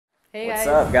Hey What's guys.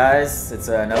 up, guys? It's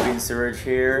Naveen Suraj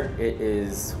here. It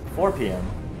is 4 p.m.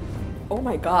 Oh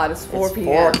my god, it's 4 It's p.m.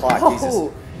 4 o'clock, Oh. Jesus,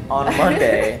 on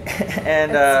Monday.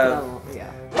 And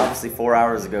yeah. obviously 4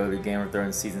 hours ago, the Game of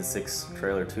Thrones Season 6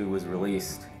 Trailer 2 was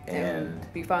released. And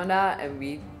we found out and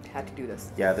we had to do this.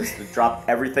 yeah, this dropped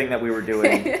everything that we were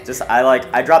doing.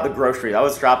 I dropped the groceries. I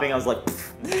was shopping, I was like,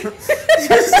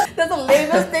 That's the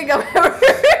lamest thing I've ever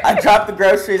heard. I dropped the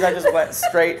groceries, I just went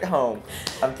straight home.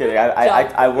 I'm kidding.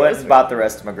 I went and bought the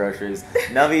rest of my groceries.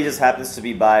 Navi just happens to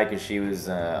be by because she was,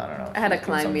 I don't know. I had a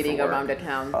client meeting around the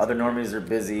town. Other normies are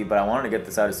busy, but I wanted to get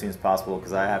this out as soon as possible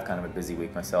because I have kind of a busy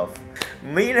week myself.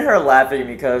 Me and her laughing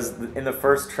because in the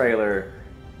first trailer,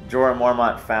 Jorah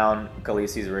Mormont found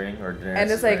Khaleesi's ring, or Daenerys' And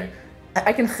it's like, ring.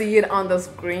 I can see it on the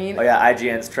screen. Oh yeah,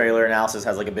 IGN's trailer analysis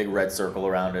has like a big red circle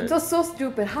around it. It's just so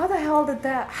stupid. How the hell did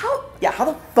that? How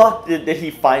the fuck did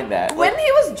he find that? When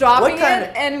he was dropping it,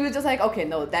 of... and he was just like, okay,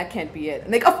 no, that can't be it.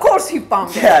 And like, of course he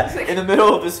found it. Yeah, Like, in the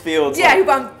middle of this field. yeah, like, he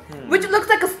found, which looks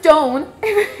like a stone,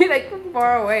 like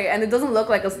far away, and it doesn't look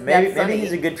like a. Maybe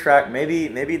he's a good track.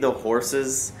 Maybe the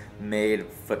horses made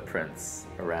footprints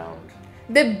around.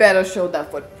 They better show that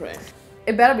footprint.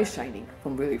 It better be shining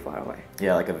from really far away.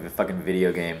 Yeah, like a fucking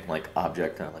video game, like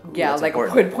object, kind of like. Ooh, yeah, like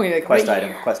important. a point, like quest right item.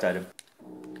 here. Quest item.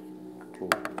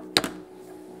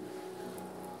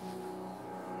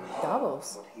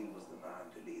 Davos. But he was the man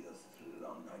to lead us through the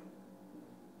long night.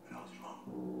 And I was wrong.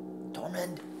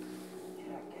 Tormund.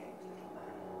 Jack Games, little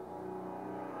man.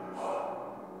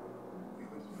 We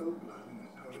would spill blood in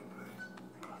this holy place. The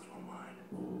gods won't mind.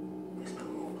 They spill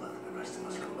more blood than the rest of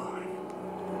us combined.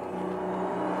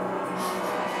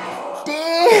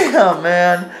 Damn,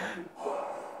 man.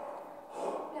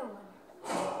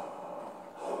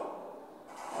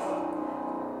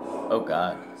 Oh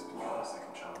God. Let's give it a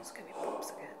second chance. It's gonna be boobs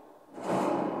again.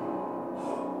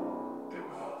 There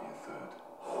will not be a third.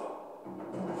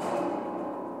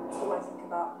 That's all I think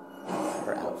about.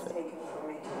 Her What's outfit. taken from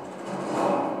me. I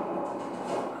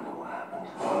know what happened.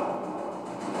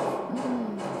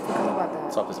 Forgot about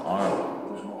What's that. up his arm?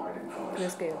 There's more hiding from us. Clear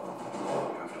scale. We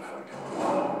have to fight.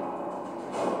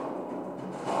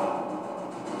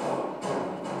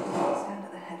 Stand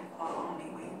at the head of our army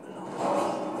where you belong.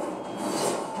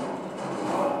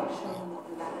 Show them what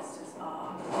the Lannisters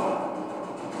are.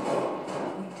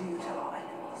 What we do to our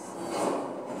enemies.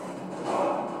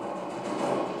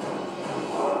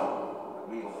 The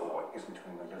real war is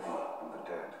between the living and the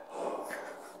dead.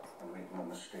 And make no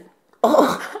mistake, the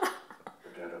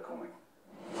dead are coming.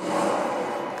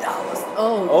 Oh. Oh.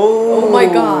 Oh my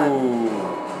God.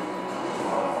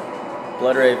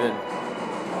 Blood Raven.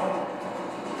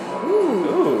 Ooh.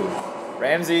 Ooh.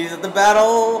 Ramsay's at the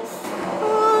battle. Lions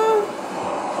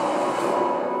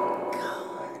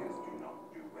do not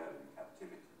do well in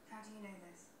captivity. How do you know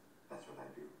this? That's what I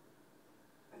do.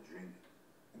 I dream it,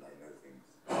 and I know things.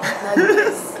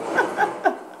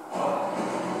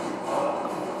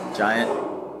 Giant.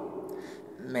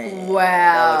 Man. Wow.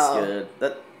 That looks good.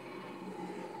 That.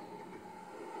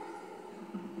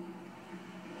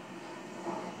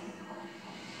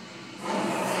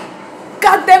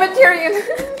 God damn it,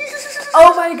 Tyrion!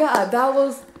 Oh my God, that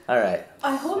was. All right.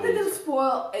 I hope it didn't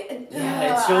spoil.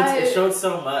 It showed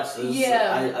so much.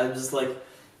 Yeah. I'm just like,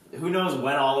 who knows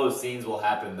when all those scenes will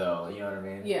happen though? You know what I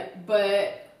mean? Yeah,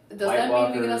 but does White that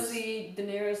mean we're gonna Walkers. see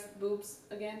Daenerys' boobs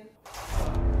again?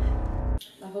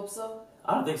 I hope so.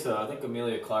 I don't think so. I think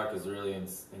Amelia Clark is really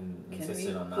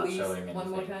insistent on not please showing anything. one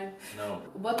more time? No.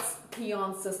 What's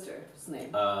Theon's sister's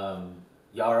name?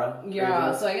 Yara.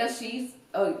 Yeah, so I guess she's.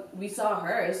 Oh, we saw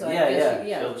her, so Yeah, I guess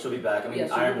yeah. She'll be back. I mean, Yeah,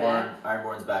 she'll be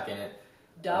Ironborn's back in it.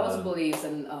 Davos believes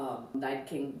in Night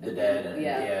King. The dead, and-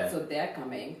 yeah, yeah. so they're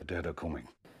coming. The dead are coming.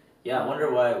 Yeah, I wonder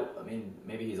why. I mean,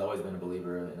 maybe he's always been a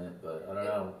believer in it, but I don't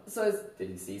know. So it's,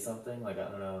 Did he see something? Like, I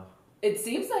don't know. it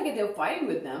seems like they're fighting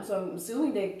with them, so I'm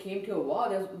assuming they came to a wall.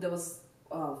 There was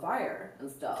fire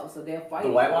and stuff, so they're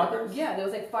fighting. The White Walkers? Yeah, there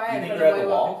was like fire. You in think front of they're at the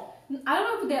White wall? Walkers. I don't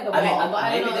know if they're at the wall. I but I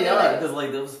don't mean, know. maybe they They're are like- because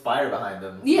like there was fire behind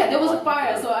them. Yeah, there was a Walking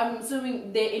fire, through. so I'm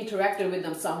assuming they interacted with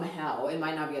them somehow. It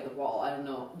might not be at the wall. I don't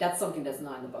know. That's something that's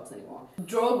not in the books anymore.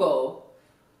 Drogo.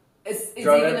 Is he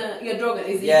Drogon? gonna? Yeah, Drogon.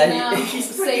 Is he Yeah, gonna he's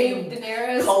save freaking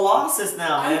Daenerys? Colossus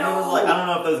now, I man. It was know. like, I don't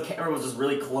know if the camera was just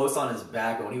really close on his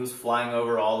back, but when he was flying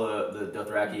over all the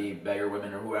Dothraki beggar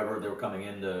women or whoever they were coming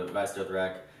into Vice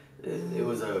Dothrak, it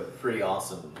was a pretty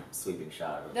awesome sweeping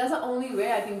shot. That's the only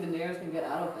way I think Daenerys can get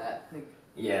out of that. Like,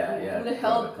 Yeah. Who the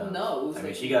hell knows? I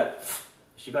mean, she got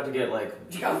to get like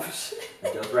a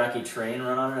Dothraki train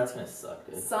run on her. That's gonna suck,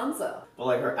 dude. Sansa. But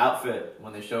like her outfit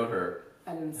when they showed her.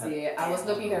 I didn't see it. I was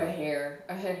looking at her hair.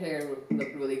 Her hair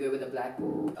looked really good with the black.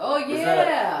 Oh Was yeah.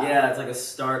 that yeah, it's like a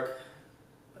stark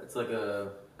It's like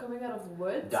a Coming out of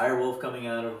woods? dire wolf coming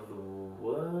out of the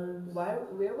woods. Why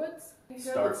weirwoods? Her hair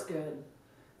Stark. looks good.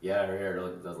 Yeah, her hair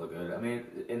does look good. I mean,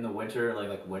 in the winter,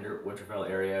 Winterfell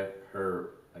area, her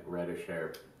like reddish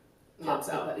hair pops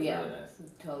out. It's Yeah, really nice.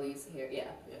 Tully's hair. Yeah.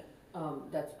 Yeah.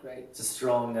 That's great. It's a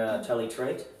strong Tully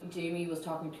trait. Jamie was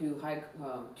talking to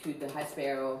the High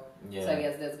Sparrow, Yeah. so I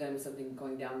guess there's gonna be something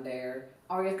going down there.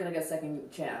 Arya's gonna get a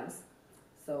second chance.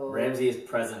 So Ramsay is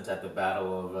present at the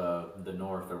Battle of the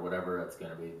North or whatever it's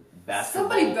gonna be. Bastard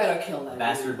somebody Bowl. better kill that.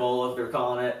 Bastard Bowl, if they're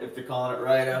calling it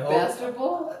right. I hope. Bastard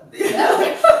Bowl.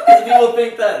 Because people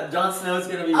think that Jon Snow's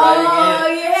gonna be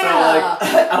riding in. Yeah. So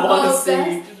like, I want to see.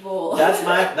 Bastard Bowl. That's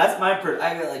my.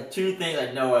 I got like two things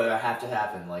I know that have to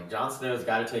happen. Like Jon Snow's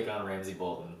got to take on Ramsay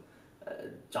Bolton.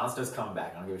 Jon Snow's coming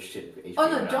back. I don't give a shit. If HBO Oh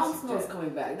no, announces Jon he's Snow's dead. coming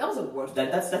back. That was the worst.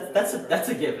 That's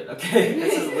a given.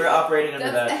 Okay, we're operating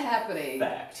under That's that happening.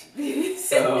 fact.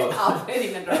 So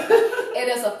operating under it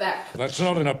is a fact. That's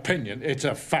not an opinion, it's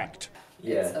a fact.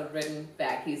 Yeah. It's a written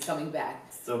fact. He's coming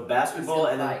back. So basketball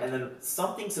He's and gonna then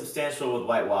something substantial with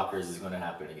White Walkers is going to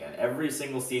happen again. Every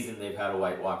single season they've had a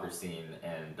White Walker scene,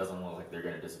 and it doesn't look like they're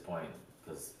going to disappoint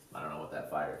because I don't know what that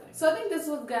fire thing. So I think this is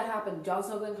what's gonna happen. Jon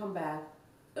Snow's gonna come back.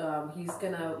 He's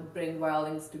gonna bring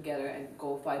wildlings together and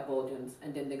go fight Boltons,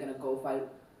 and then they're gonna go fight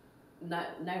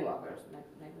Nightwalkers.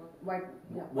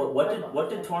 What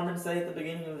did Tormund say at the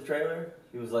beginning of the trailer?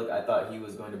 He was like, I thought he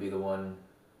was going to be the one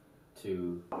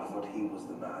to. I thought he was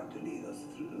the man to lead us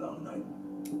through the long night.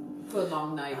 For a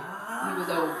long night. He was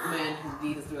a man who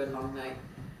lead us through a long night.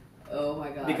 Oh my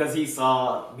god. Because he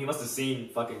must have seen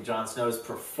fucking Jon Snow's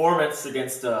performance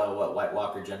against White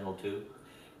Walker General 2.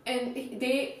 And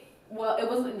well, it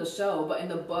wasn't in the show, but in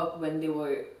the book when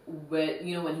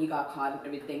when he got caught and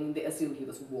everything, they assumed he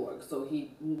was Warg, so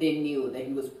they knew that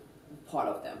he was part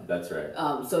of them. That's right.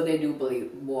 So they do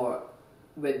believe more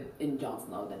in Jon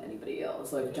Snow than anybody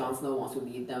else. So if Jon Snow wants to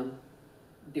lead them,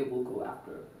 they will go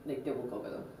after, they will go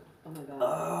with him. Oh my god.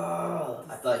 Oh,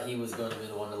 I thought he was going to be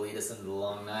the one to lead us into the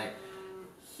long night.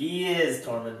 He is,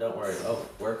 Tormund, don't worry. Oh,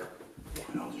 work.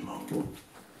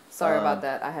 Sorry about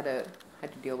that. I had to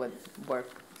deal with work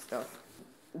stuff.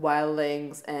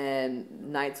 Wildlings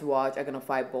and Night's Watch are gonna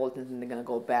fight Boltons, and they're gonna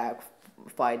go back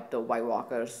fight the White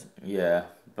Walkers. Yeah,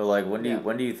 but like, when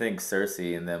do you think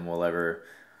Cersei and them will ever?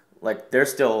 Like, they're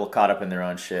still caught up in their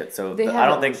own shit, so I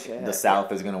don't think the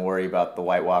South is gonna worry about the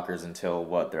White Walkers until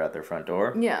they're at their front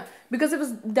door. Yeah, because it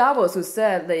was Davos who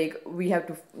said we have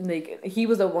to he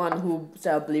was the one who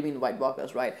started believing the White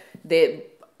Walkers, right? They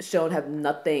have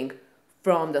nothing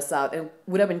from the South, and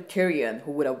would have been Tyrion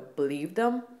who would have believed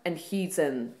them, and he's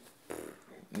in.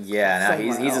 Yeah, now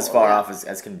he's as far off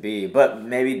as can be, but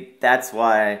maybe that's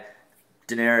why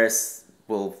Daenerys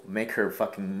will make her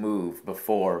fucking move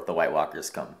before the White Walkers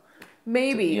come.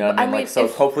 Maybe. You know what I mean?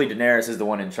 Hopefully Daenerys is the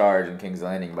one in charge in King's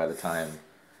Landing by the time.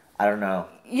 I don't know.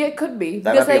 Yeah, it could be.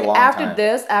 That Because might be a long after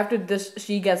time. this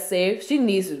she gets saved, she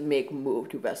needs to make a move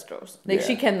to Westeros.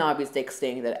 She cannot be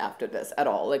staying there after this at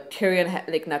all.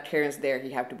 Tyrion now Tyrion's there, he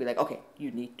have to be okay,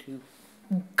 you need to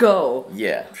go.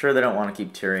 Yeah. I'm sure they don't want to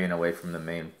keep Tyrion away from the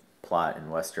main plot in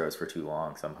Westeros for too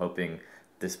long, so I'm hoping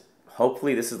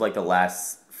hopefully this is the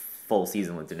last full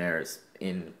season with Daenerys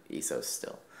in Essos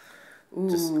still. Ooh,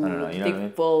 Just, I don't know, you know what I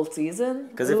mean? Full season?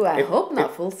 Because I hope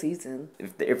not full season.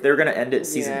 If they're gonna end it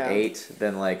season 8,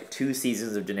 then 2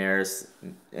 seasons of Daenerys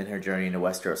and her journey into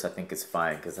Westeros, I think is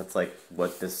fine, because that's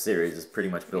what this series is pretty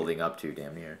much building up to,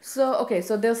 damn near. So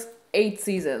there's 8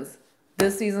 seasons.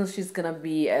 This season she's gonna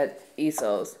be at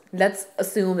Essos. Let's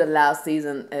assume the last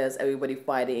season is everybody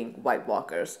fighting White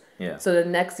Walkers. Yeah. So the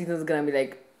next season is gonna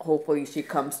be hopefully she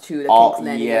comes to the King's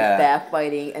Landing and they're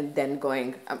fighting and then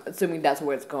going. I'm assuming that's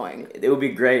where it's going. It would be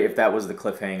great if that was the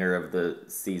cliffhanger of the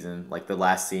season. The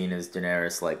last scene is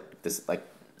Daenerys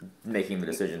making the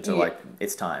decision to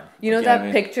it's time. You know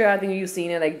that picture? I think you've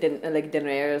seen it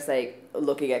Daenerys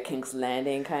looking at King's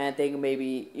Landing kind of thing.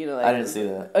 Maybe I didn't see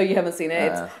that. Oh, you haven't seen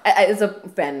it? It's a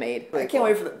fan made. I can't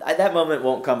wait for that moment.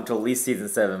 Won't come till at least season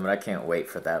 7, but I can't wait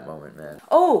for that moment, man.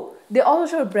 Oh, they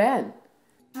also showed Bran.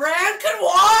 Bran can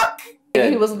walk!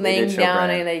 He was laying down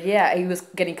and he was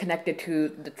getting connected to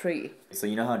the tree. So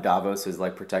you know how Davos is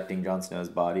protecting Jon Snow's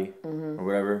body or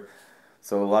whatever?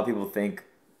 So a lot of people think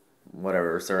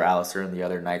Sir Alistair and the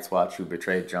other Night's Watch who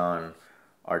betrayed Jon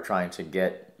are trying to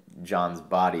get Jon's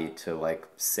body to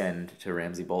send to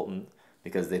Ramsay Bolton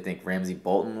because they think Ramsay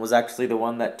Bolton was actually the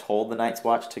one that told the Night's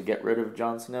Watch to get rid of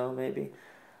Jon Snow, maybe.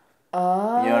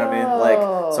 Oh. You know what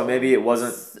I mean? So maybe it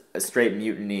wasn't a straight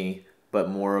mutiny, but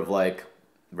more of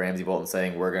Ramsay Bolton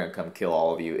saying, we're going to come kill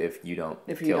all of you if you don't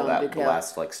kill the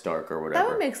last Stark or whatever. That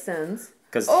would make sense.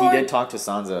 Because he did talk to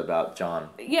Sansa about Jon.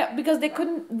 Yeah, because they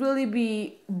couldn't really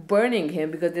be burning him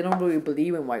because they don't really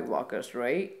believe in White Walkers,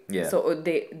 right? Yeah. So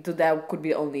that could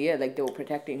be only it. Like they were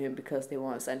protecting him because they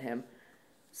want to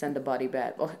send the body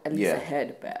back, or at least the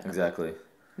head back. Exactly.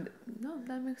 No,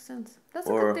 that makes sense. That's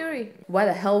a good theory. Why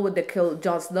the hell would they kill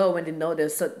Jon Snow when they know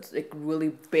there's such like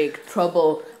really big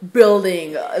trouble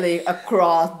building like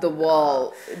across the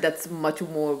wall? That's much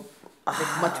more,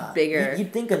 like, much bigger.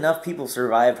 You'd think enough people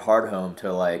survived Hardhome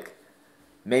to like.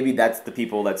 Maybe that's the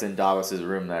people that's in Davos's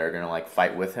room that are gonna like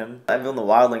fight with him. I mean, when the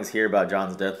wildlings hear about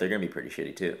Jon's death, they're gonna be pretty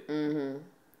shitty too. Mm-hmm.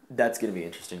 That's gonna be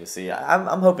interesting to see.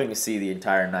 I'm hoping to see the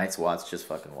entire Night's Watch just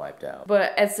fucking wiped out.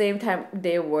 But at the same time,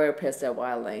 they were pissed at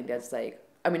Wildling. That's like,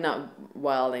 I mean, not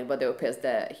Wildling, but they were pissed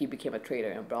that he became a traitor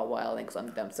and brought Wildlings on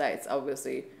them sides.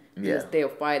 Obviously, because they were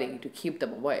fighting to keep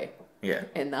them away. Yeah.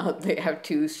 And now they have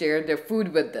to share their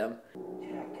food with them.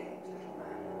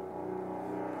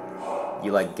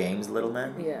 You like games, little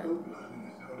man? Yeah.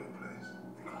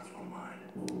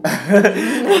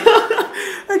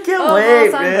 I can't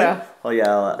wait, man. Oh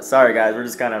yeah, sorry guys, we're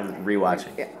just kind of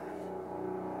rewatching. Yeah.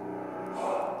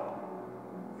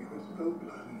 Because no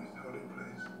blood in this holy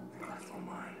place. God's for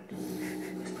mine. They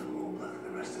spill more blood than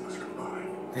the rest of us combined.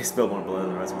 They spill more blood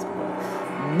than the rest of us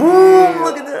combined. Boom!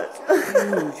 Look at that. Who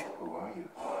are you?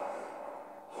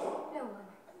 No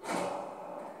one.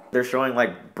 They're showing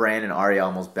like Bran and Arya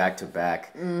almost back to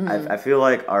back. I feel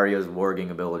like Arya's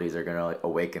warging abilities are gonna like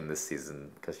awaken this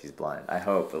season because she's blind. I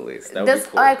hope at least. That would be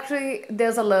cool. Actually,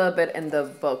 there's a little bit in the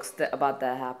books about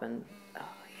that happened. Oh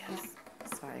yes.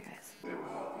 Sorry guys. There will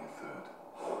not be a third.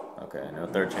 Okay, no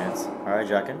third chance. All right,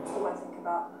 Jackin. All I think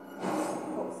about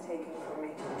what was taken from me.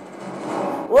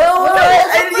 Whoa!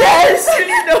 Yes! Did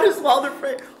you notice Walder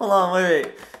Frey? Hold on, wait.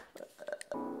 There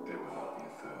will not be a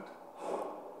third.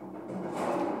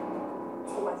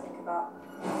 All I think about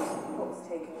what was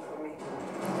taken from me.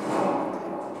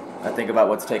 I think about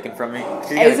what's taken from me.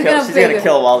 She's gonna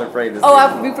kill Walder Frey this Oh,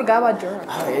 season. we forgot about Jorah.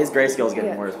 Oh, his grayscale's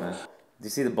getting worse, man. Do you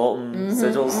see the Bolton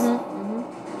sigils?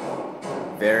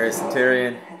 Varys and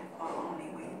Tyrion. Head of our army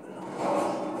where you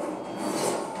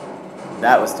belong.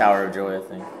 That was Tower of Joy, I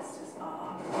think. Masters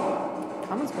are.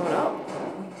 Comments going up. We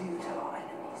do to our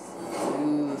enemies.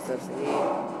 Ooh, so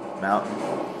sweet. Mountain. The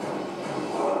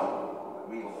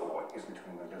real war is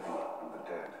between the living and the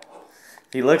dead.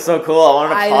 He looks so cool. I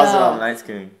wanted to I pause it know. on the Night's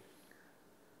King.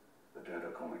 The dead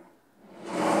are coming.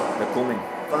 The coming.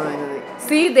 Finally.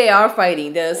 See, they are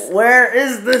fighting this. Where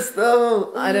is this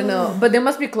though? I don't know, but they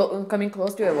must be coming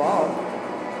close to a wall.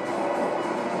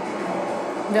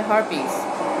 The harpies. Dragons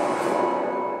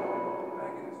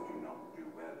do not do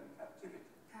well in captivity.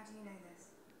 How do you know this?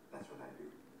 That's what I do.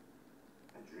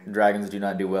 I dream. Dragons do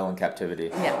not do well in captivity.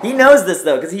 Yeah. He knows this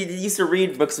though, because he used to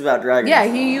read books about dragons. Yeah,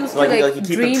 he used So, to like you keep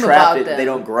them dream trapped. about them. They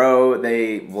don't grow.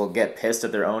 They will get pissed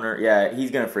at their owner. Yeah,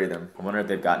 he's gonna free them. I wonder if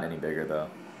they've gotten any bigger though.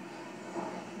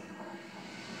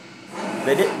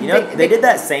 They did. You know, they did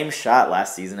that same shot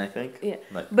last season, I think. Yeah,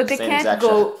 Like, but they same can't exact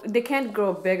go. shot. They can't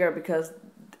grow bigger because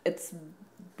it's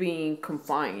being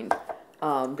confined.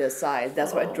 Their size.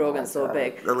 That's why Drogon's so God.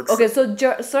 big. That looks- Okay, so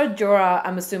Sir Jorah,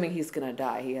 I'm assuming he's gonna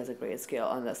die. He has a great skill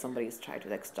unless somebody's trying to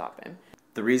like stop him.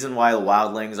 The reason why the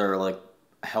wildlings are like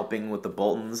helping with the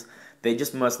Boltons, they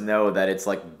just must know that it's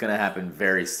like gonna happen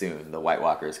very soon. The White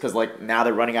Walkers, because like now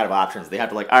they're running out of options. They have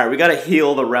to like, all right, we gotta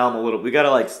heal the realm a little. We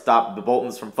gotta like stop the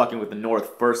Boltons from fucking with the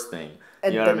North first thing.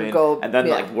 And You know what I then mean? And then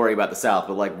yeah. like worry about the South.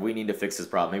 But like we need to fix this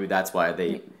problem. Maybe that's why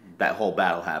that whole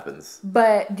battle happens.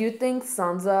 But do you think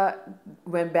Sansa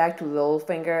went back to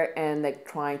Littlefinger and like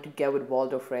trying to get with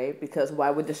Walder Frey? Because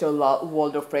why would they show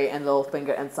Walder Frey and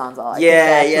Littlefinger and Sansa? I think Yeah,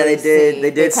 that's yeah, really they did. seen.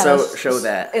 They did kinda show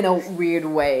that. in a weird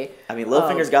way. I mean,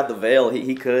 Littlefinger's got the veil.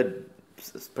 He could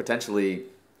potentially,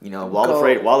 you know,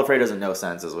 Walder Frey doesn't know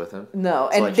Sansa's with him. No,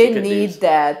 So, and like, she they could need use-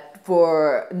 that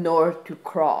for North to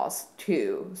cross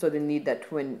too. So they need that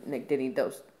twin. Like they need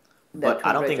those. But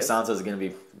I don't think bridges. Sansa's gonna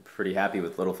be pretty happy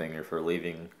with Littlefinger for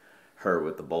leaving her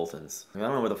with the Boltons. I, mean, I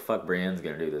don't know what the fuck Brienne's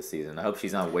gonna do this season. I hope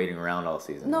she's not waiting around all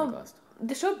season. No, like last.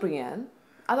 they showed Brienne.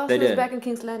 I thought They she was did. back in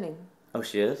King's Landing. Oh,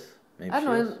 she is. Maybe I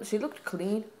don't she know. is. She looked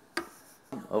clean.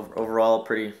 Overall,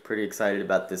 pretty excited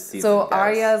about this season. So guys.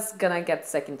 Arya's gonna get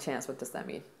second chance. What does that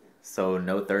mean? So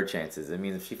no third chances. It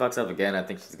means if she fucks up again, I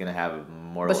think she's gonna have a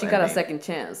more. But she got a second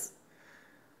chance.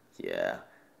 Yeah,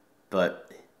 but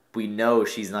we know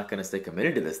she's not gonna stay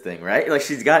committed to this thing, right? Like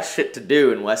she's got shit to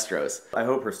do in Westeros. I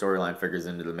hope her storyline figures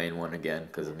into the main one again,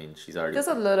 because I mean she's already. There's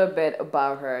a little bit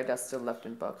about her that's still left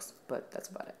in books, but that's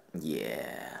about it.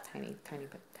 Yeah. Tiny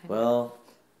bit. Well,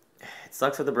 it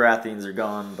sucks that the Baratheons are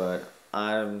gone, but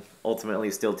I'm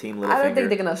ultimately still Team Littlefinger. I don't think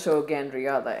they're gonna show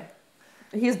Gendry, are they?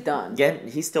 He's done. Again,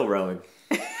 he's still rowing.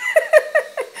 He's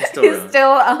still He's rowing. still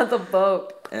on the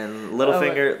boat. And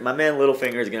Littlefinger, my man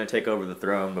Littlefinger is gonna take over the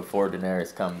throne before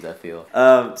Daenerys comes. I feel.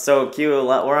 So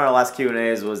we're on our last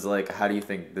Q&As. Was like, how do you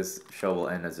think this show will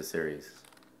end as a series?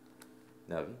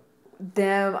 No.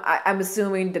 Damn, I'm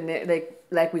assuming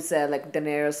like we said, like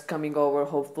Daenerys coming over.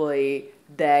 Hopefully,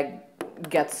 Dag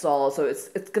gets Saul. So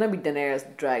it's gonna be Daenerys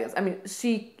dragons. I mean,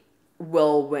 she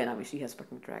will win. I mean, she has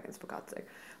fucking dragons, for God's sake.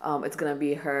 It's gonna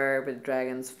be her with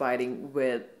dragons fighting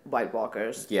with White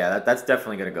Walkers. Yeah, that's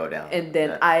definitely gonna go down. And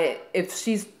then if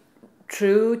she's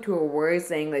true to her word,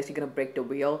 saying that she's gonna break the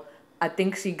wheel, I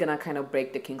think she's gonna kind of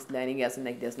break the King's Landing, as in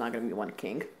like there's not gonna be one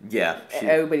king. Yeah,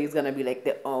 Everybody's gonna be like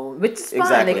their own, which is fine.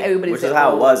 exactly. Like everybody's Which is their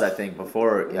how own. it was, I think,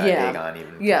 before Aegon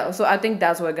even. Yeah, so I think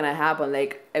that's what's gonna happen.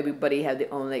 Like everybody have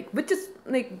their own, like, which is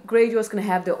like Greyjoy's gonna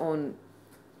have their own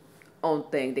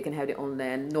thing. They can have their own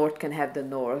land. North can have the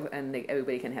North, and like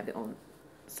everybody can have their own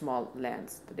small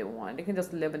lands that they want. They can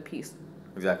just live in peace.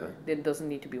 Exactly. There doesn't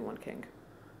need to be one king.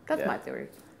 That's my theory.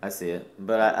 I see it,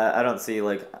 but I don't see,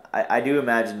 like, I do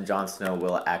imagine Jon Snow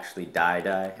will actually die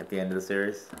at the end of the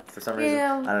series for some reason.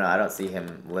 Yeah. I don't know. I don't see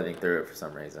him living through it for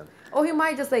some reason. Or he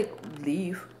might just like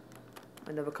leave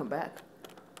and never come back.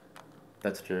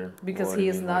 That's true. Because What do he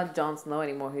you is mean, not Jon Snow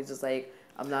anymore. He's just like,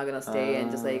 I'm not gonna stay and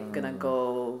just like gonna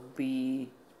go be,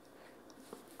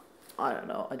 I don't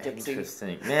know, a gypsy.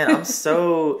 Interesting. Man, I'm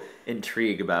so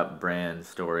intrigued about Bran's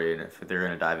story, and if they're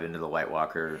gonna dive into the White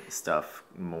Walker stuff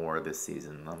more this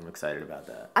season. I'm excited about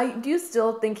that. Do you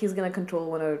still think he's gonna control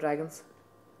one of the dragons?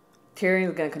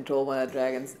 Tyrion's gonna control one of the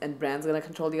dragons, and Bran's gonna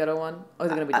control the other one, or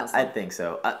is it gonna be Jon Snow? I think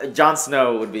so. Jon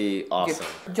Snow would be awesome.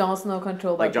 Jon Snow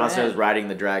controlled by Like Jon Snow is Bran. riding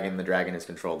the dragon is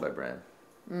controlled by Bran.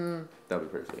 That'd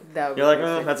be pretty sweet. That would You're be like,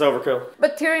 pretty that's overkill.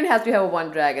 But Tyrion has to have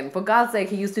one dragon. For God's sake,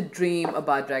 he used to dream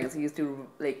about dragons. He used to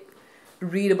like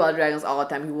read about dragons all the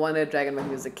time. He wanted a dragon when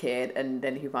he was a kid, and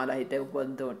then he found out there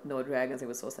wasn't no dragons. He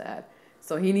was so sad.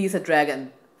 So he needs a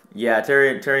dragon. Yeah,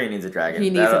 Tyrion needs a dragon. He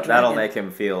needs a That'll dragon. make him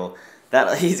feel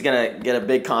that he's gonna get a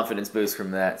big confidence boost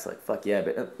from that. It's like, fuck yeah,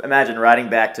 but imagine riding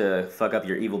back to fuck up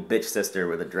your evil bitch sister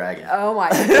with a dragon. Oh my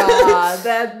god,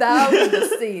 that was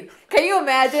the scene. Can you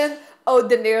imagine? Oh,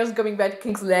 Daenerys coming back to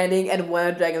King's Landing, and one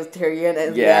of the dragons Tyrion,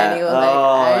 and Dany was like,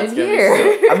 that's I'm gonna be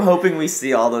here. I'm hoping we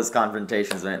see all those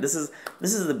confrontations, man. This is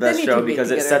the best need show to be because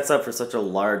it together. sets up for such a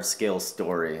large scale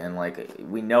story, and like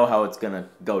we know how it's gonna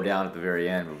go down at the very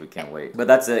end, but we can't wait. But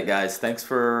that's it, guys. Thanks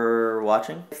for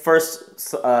watching. First,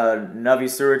 Navi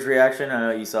Surge reaction. I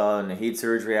know you saw Nahid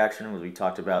Surge reaction when we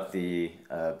talked about the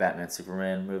Batman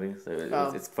Superman movie.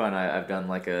 So it's fun. I've done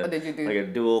like a What did you do? like a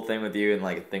dual thing with you and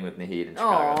like a thing with Nahid in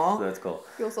Chicago. Aw. So that's cool.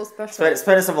 Feels so special.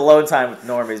 Spending some alone time with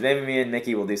Normies. Maybe me and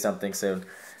Nikki will do something soon.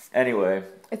 Anyway.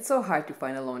 It's so hard to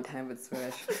find alone time with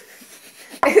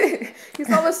Suresh. He's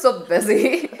always so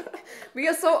busy. We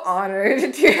are so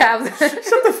honored to have that.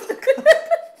 Shut the fuck up.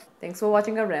 Thanks for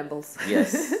watching our rambles.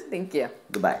 Yes. Thank you.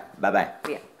 Goodbye. Bye-bye.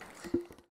 Yeah.